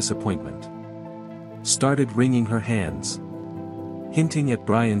tragic disappointment, started wringing her hands, hinting at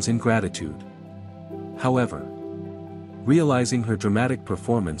Brian's ingratitude. However, realizing her dramatic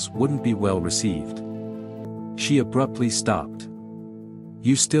performance wouldn't be well received, she abruptly stopped.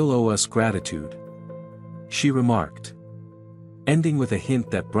 You still owe us gratitude, she remarked, ending with a hint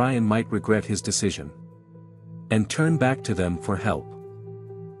that Brian might regret his decision and turn back to them for help,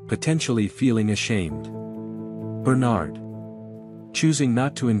 potentially feeling ashamed. Bernard, choosing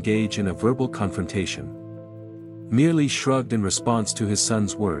not to engage in a verbal confrontation, merely shrugged in response to his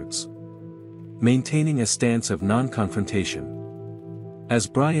son's words, maintaining a stance of non-confrontation. As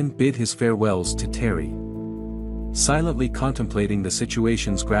Brian bid his farewells to Terry, silently contemplating the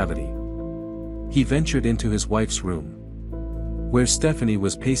situation's gravity, he ventured into his wife's room, where Stephanie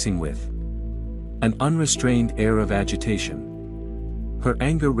was pacing with an unrestrained air of agitation. Her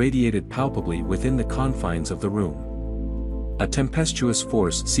anger radiated palpably within the confines of the room, a tempestuous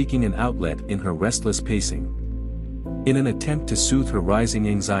force seeking an outlet in her restless pacing. In an attempt to soothe her rising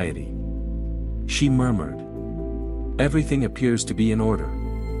anxiety, she murmured, "Everything appears to be in order.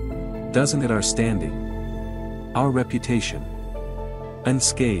 Doesn't it? Our standing, our reputation,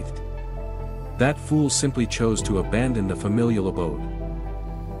 unscathed. That fool simply chose to abandon the familial abode,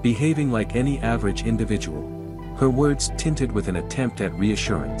 behaving like any average individual." Her words tinted with an attempt at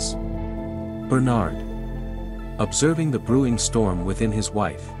reassurance. Bernard, observing the brewing storm within his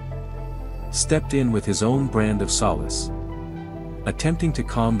wife, stepped in with his own brand of solace, attempting to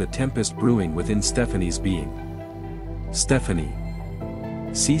calm the tempest brewing within Stephanie's being. "Stephanie,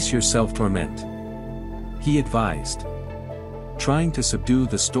 cease your self-torment," he advised, trying to subdue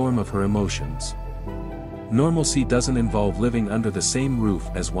the storm of her emotions. "Normalcy doesn't involve living under the same roof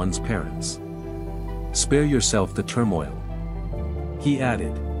as one's parents. Spare yourself the turmoil," he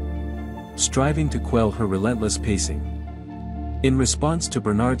added, striving to quell her relentless pacing. In response to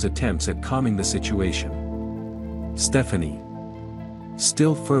Bernard's attempts at calming the situation, Stephanie,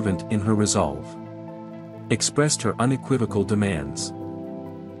 still fervent in her resolve, expressed her unequivocal demands.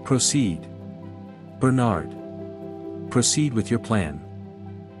 "Proceed. Bernard. Proceed with your plan.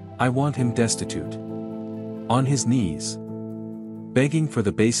 I want him destitute. On his knees. Begging for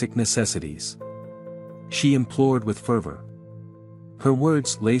the basic necessities," she implored with fervor. Her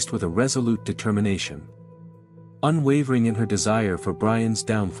words laced with a resolute determination, unwavering in her desire for Brian's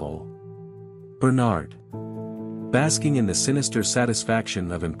downfall. Bernard, basking in the sinister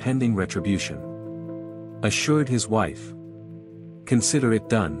satisfaction of impending retribution, assured his wife, "Consider it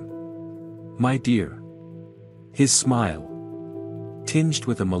done, my dear." His smile, tinged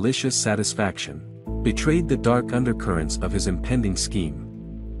with a malicious satisfaction, betrayed the dark undercurrents of his impending scheme.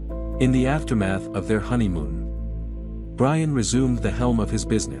 In the aftermath of their honeymoon, Brian resumed the helm of his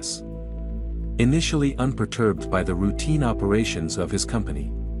business, initially unperturbed by the routine operations of his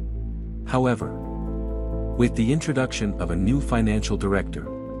company. However, with the introduction of a new financial director,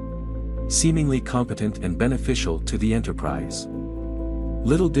 seemingly competent and beneficial to the enterprise,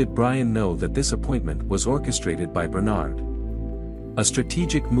 little did Brian know that this appointment was orchestrated by Bernard, a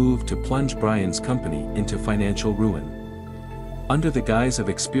strategic move to plunge Brian's company into financial ruin, under the guise of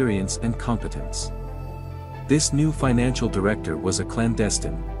experience and competence. This new financial director was a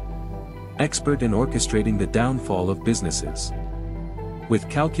clandestine, expert in orchestrating the downfall of businesses. With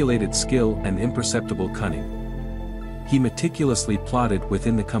calculated skill and imperceptible cunning, he meticulously plotted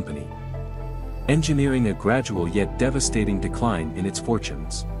within the company, engineering a gradual yet devastating decline in its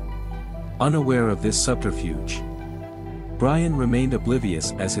fortunes. Unaware of this subterfuge, Brian remained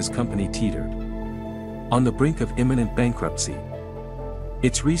oblivious as his company teetered on the brink of imminent bankruptcy,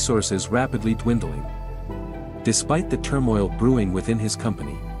 its resources rapidly dwindling. Despite the turmoil brewing within his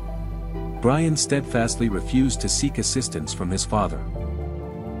company, Brian steadfastly refused to seek assistance from his father,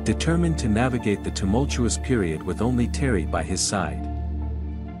 determined to navigate the tumultuous period with only Terry by his side.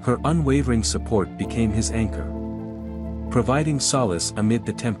 Her unwavering support became his anchor, providing solace amid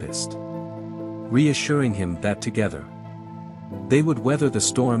the tempest, reassuring him that together they would weather the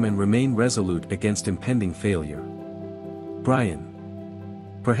storm and remain resolute against impending failure. "Brian,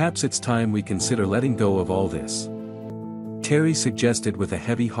 perhaps it's time we consider letting go of all this," Terry suggested with a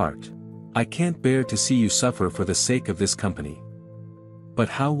heavy heart. "I can't bear to see you suffer for the sake of this company." "But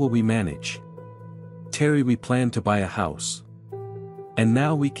how will we manage? Terry, we plan to buy a house. And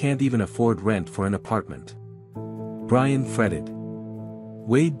now we can't even afford rent for an apartment." Brian fretted,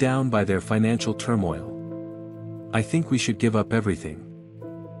 weighed down by their financial turmoil. I think we should give up everything.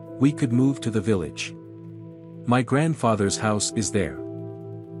 We could move to the village. My grandfather's house is there.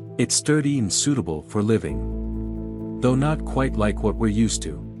 It's sturdy and suitable for living. Though not quite like what we're used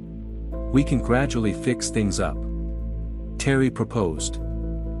to. We can gradually fix things up. Terry proposed.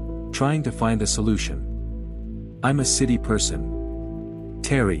 Trying to find a solution. I'm a city person.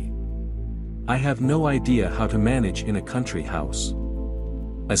 Terry. I have no idea how to manage in a country house.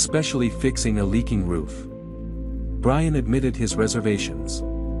 Especially fixing a leaking roof. Brian admitted his reservations.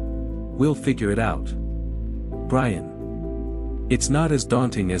 We'll figure it out. Brian. It's not as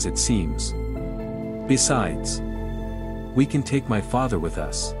daunting as it seems. Besides. We can take my father with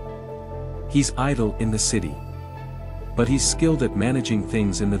us. He's idle in the city. But he's skilled at managing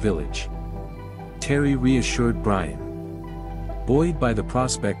things in the village. Terry reassured Brian. Buoyed by the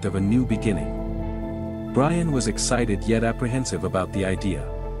prospect of a new beginning. Brian was excited yet apprehensive about the idea.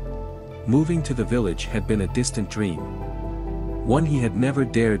 Moving to the village had been a distant dream. One he had never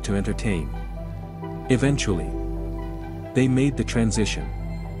dared to entertain. Eventually. They made the transition.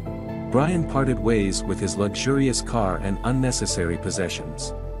 Brian parted ways with his luxurious car and unnecessary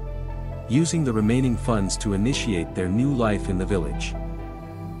possessions. Using the remaining funds to initiate their new life in the village.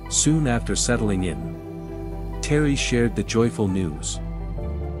 Soon after settling in, Terry shared the joyful news.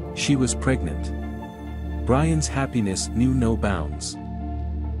 She was pregnant. Brian's happiness knew no bounds.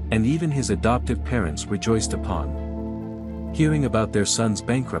 And even his adoptive parents rejoiced upon hearing about their son's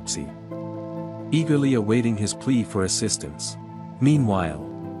bankruptcy, eagerly awaiting his plea for assistance. Meanwhile,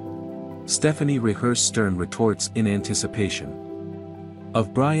 Stephanie rehearsed stern retorts in anticipation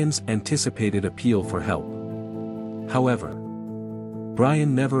of Brian's anticipated appeal for help. However,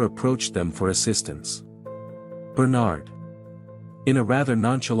 Brian never approached them for assistance. Bernard, in a rather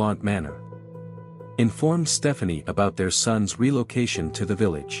nonchalant manner, informed Stephanie about their son's relocation to the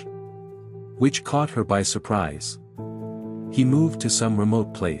village, which caught her by surprise. He moved to some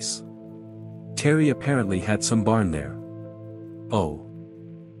remote place. Terry apparently had some barn there. Oh.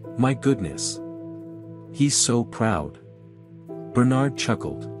 My goodness. He's so proud. Bernard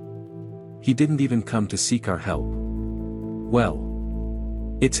chuckled. He didn't even come to seek our help. Well.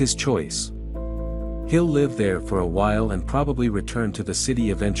 It's his choice. He'll live there for a while and probably return to the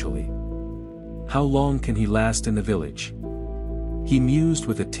city eventually. How long can he last in the village? He mused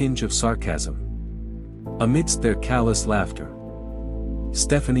with a tinge of sarcasm. Amidst their callous laughter,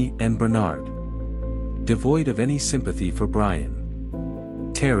 Stephanie and Bernard, devoid of any sympathy for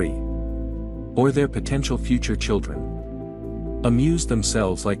Brian, Terry, or their potential future children, amused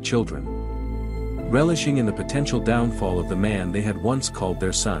themselves like children, relishing in the potential downfall of the man they had once called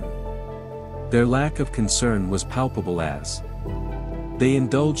their son. Their lack of concern was palpable as they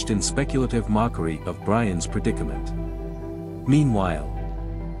indulged in speculative mockery of Brian's predicament. Meanwhile,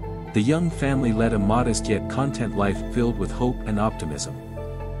 the young family led a modest yet content life filled with hope and optimism.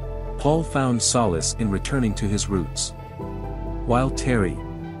 Paul found solace in returning to his roots, while Terry,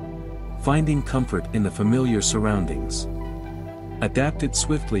 finding comfort in the familiar surroundings, adapted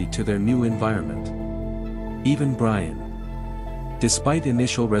swiftly to their new environment. Even Brian, despite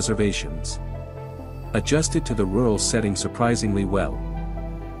initial reservations, adjusted to the rural setting surprisingly well.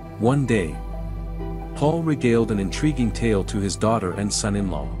 One day, Paul regaled an intriguing tale to his daughter and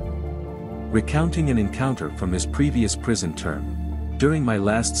son-in-law, recounting an encounter from his previous prison term. During my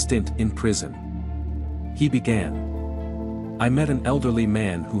last stint in prison, he began, I met an elderly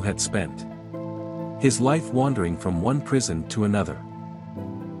man who had spent his life wandering from one prison to another.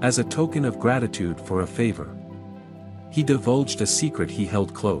 As a token of gratitude for a favor, he divulged a secret he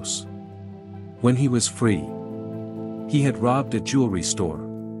held close. When he was free, he had robbed a jewelry store,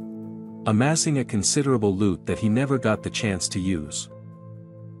 amassing a considerable loot that he never got the chance to use.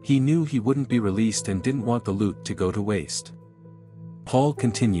 He knew he wouldn't be released and didn't want the loot to go to waste. Paul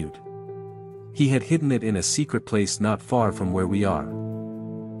continued. He had hidden it in a secret place not far from where we are.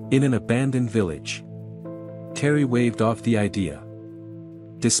 In an abandoned village. Terry waved off the idea,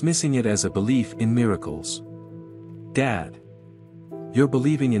 dismissing it as a belief in miracles. Dad, you're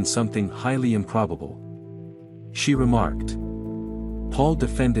believing in something highly improbable, she remarked. Paul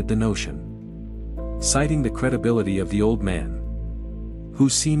defended the notion, citing the credibility of the old man, who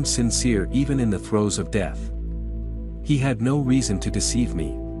seemed sincere even in the throes of death. He had no reason to deceive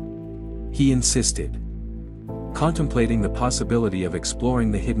me, he insisted, contemplating the possibility of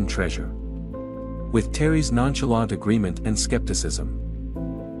exploring the hidden treasure. With Terry's nonchalant agreement and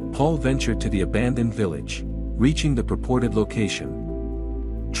skepticism, Paul ventured to the abandoned village, reaching the purported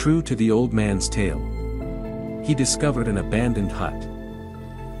location. True to the old man's tale, he discovered an abandoned hut,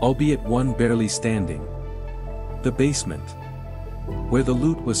 albeit one barely standing. The basement, where the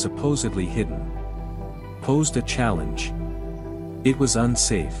loot was supposedly hidden, posed a challenge. It was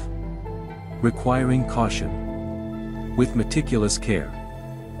unsafe, requiring caution. With meticulous care,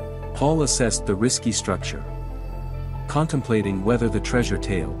 Paul assessed the risky structure, contemplating whether the treasure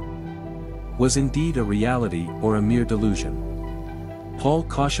tale was indeed a reality or a mere delusion. Paul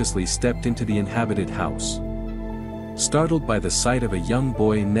cautiously stepped into the inhabited house, startled by the sight of a young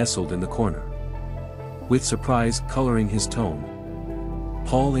boy nestled in the corner. With surprise coloring his tone,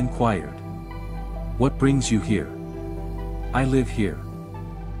 Paul inquired, "What brings you here?" "I live here.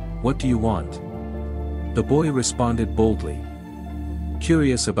 What do you want?" The boy responded boldly,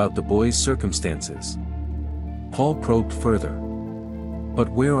 curious about the boy's circumstances. Paul probed further. "But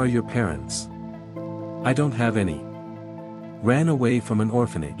where are your parents?" "I don't have any. Ran away from an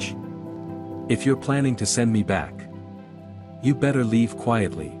orphanage. If you're planning to send me back, you better leave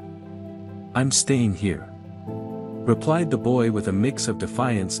quietly." "I'm staying here," replied the boy with a mix of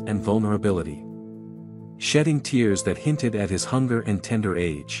defiance and vulnerability, shedding tears that hinted at his hunger and tender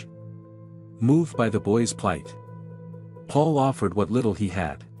age. Moved by the boy's plight, Paul offered what little he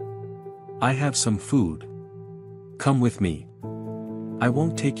had. "I have some food. Come with me. I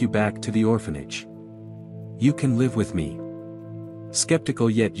won't take you back to the orphanage. You can live with me." Skeptical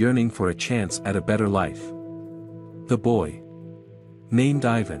yet yearning for a chance at a better life, the boy, named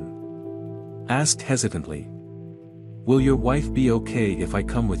Ivan, asked hesitantly, "Will your wife be okay if I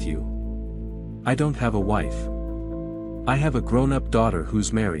come with you?" "I don't have a wife. I have a grown-up daughter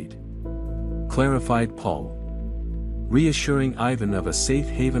who's married," clarified Paul, reassuring Ivan of a safe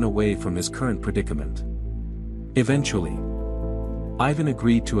haven away from his current predicament. Eventually, Ivan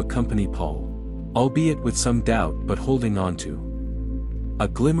agreed to accompany Paul, albeit with some doubt but holding on to a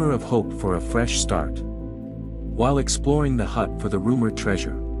glimmer of hope for a fresh start. While exploring the hut for the rumored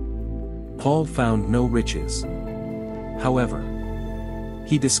treasure, Paul found no riches. However,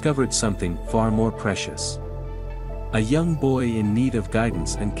 he discovered something far more precious. A young boy in need of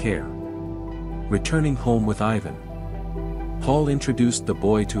guidance and care. Returning home with Ivan, Paul introduced the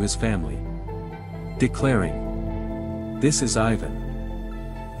boy to his family, declaring, "This is Ivan,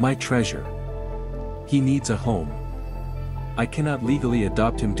 my treasure. He needs a home. I cannot legally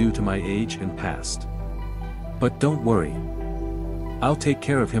adopt him due to my age and past. But don't worry. I'll take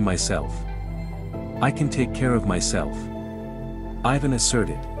care of him myself. I can take care of myself," Ivan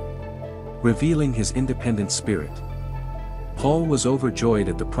asserted, revealing his independent spirit. Paul was overjoyed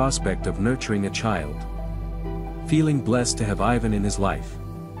at the prospect of nurturing a child, feeling blessed to have Ivan in his life.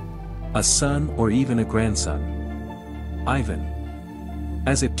 A son or even a grandson. Ivan,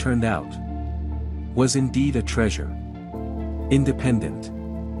 as it turned out, was indeed a treasure. Independent,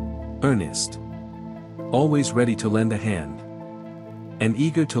 earnest, always ready to lend a hand, and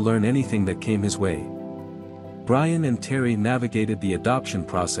eager to learn anything that came his way. Brian and Terry navigated the adoption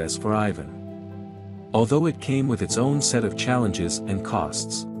process for Ivan, although it came with its own set of challenges and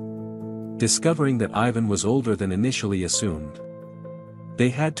costs. Discovering that Ivan was older than initially assumed, they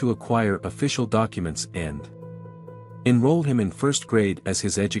had to acquire official documents and enroll him in first grade, as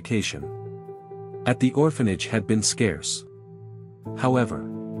his education at the orphanage had been scarce. However,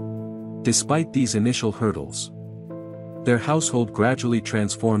 despite these initial hurdles, their household gradually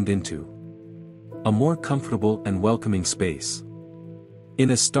transformed into a more comfortable and welcoming space.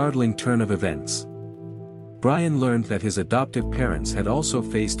 In a startling turn of events, Brian learned that his adoptive parents had also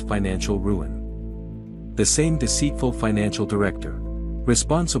faced financial ruin. The same deceitful financial director,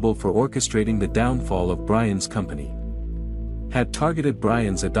 responsible for orchestrating the downfall of Brian's company, had targeted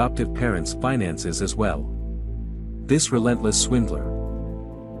Brian's adoptive parents' finances as well. This relentless swindler,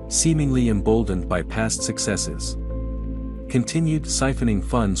 seemingly emboldened by past successes, continued siphoning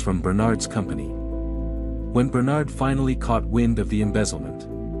funds from Bernard's company. When Bernard finally caught wind of the embezzlement,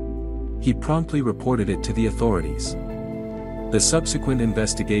 he promptly reported it to the authorities. The subsequent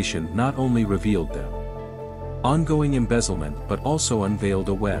investigation not only revealed the ongoing embezzlement but also unveiled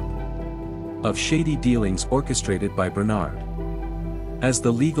a web of shady dealings orchestrated by Bernard. As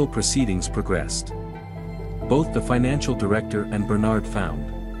the legal proceedings progressed, both the financial director and Bernard found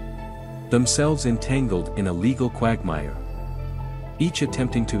themselves entangled in a legal quagmire, each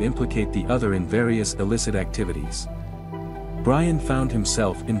attempting to implicate the other in various illicit activities. Brian found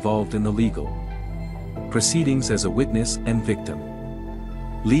himself involved in the legal proceedings as a witness and victim,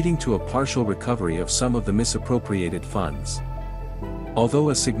 leading to a partial recovery of some of the misappropriated funds. Although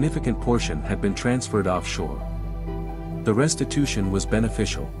a significant portion had been transferred offshore, the restitution was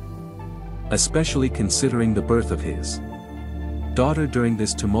beneficial, especially considering the birth of his daughter during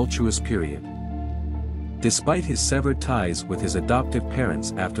this tumultuous period. Despite his severed ties with his adoptive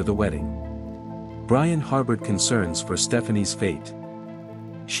parents after the wedding, Brian harbored concerns for Stephanie's fate.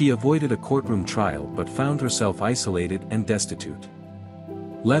 She avoided a courtroom trial but found herself isolated and destitute.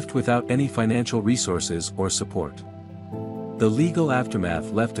 Left without any financial resources or support. The legal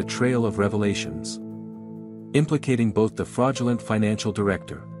aftermath left a trail of revelations, implicating both the fraudulent financial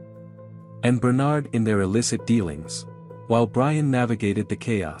director and Bernard in their illicit dealings, while Brian navigated the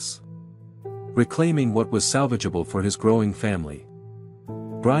chaos, reclaiming what was salvageable for his growing family.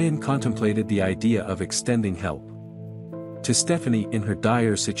 Brian contemplated the idea of extending help to Stephanie in her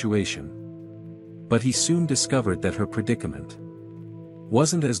dire situation. But he soon discovered that her predicament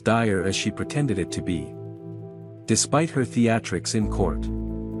wasn't as dire as she pretended it to be. Despite her theatrics in court,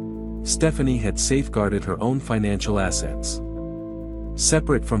 Stephanie had safeguarded her own financial assets,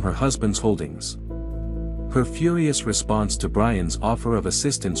 separate from her husband's holdings. Her furious response to Brian's offer of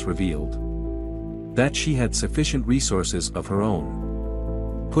assistance revealed that she had sufficient resources of her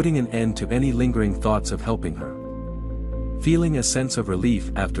own, putting an end to any lingering thoughts of helping her. Feeling a sense of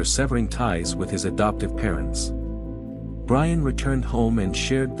relief after severing ties with his adoptive parents, Brian returned home and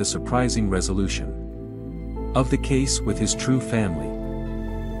shared the surprising resolution of the case with his true family.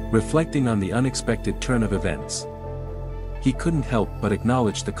 Reflecting on the unexpected turn of events, he couldn't help but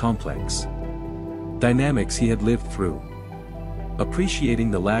acknowledge the complex dynamics he had lived through,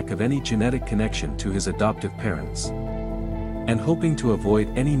 appreciating the lack of any genetic connection to his adoptive parents, and hoping to avoid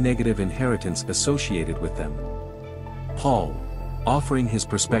any negative inheritance associated with them. Paul, offering his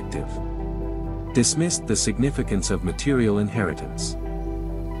perspective, dismissed the significance of material inheritance,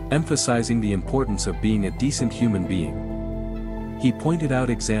 emphasizing the importance of being a decent human being. He pointed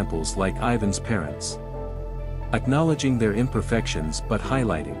out examples like Ivan's parents, acknowledging their imperfections but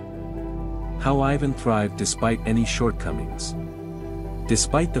highlighting how Ivan thrived despite any shortcomings.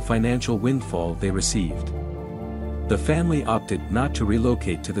 Despite the financial windfall they received, the family opted not to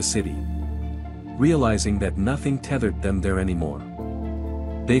relocate to the city, realizing that nothing tethered them there anymore.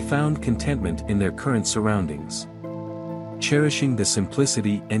 They found contentment in their current surroundings, cherishing the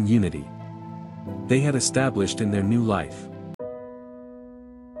simplicity and unity they had established in their new life.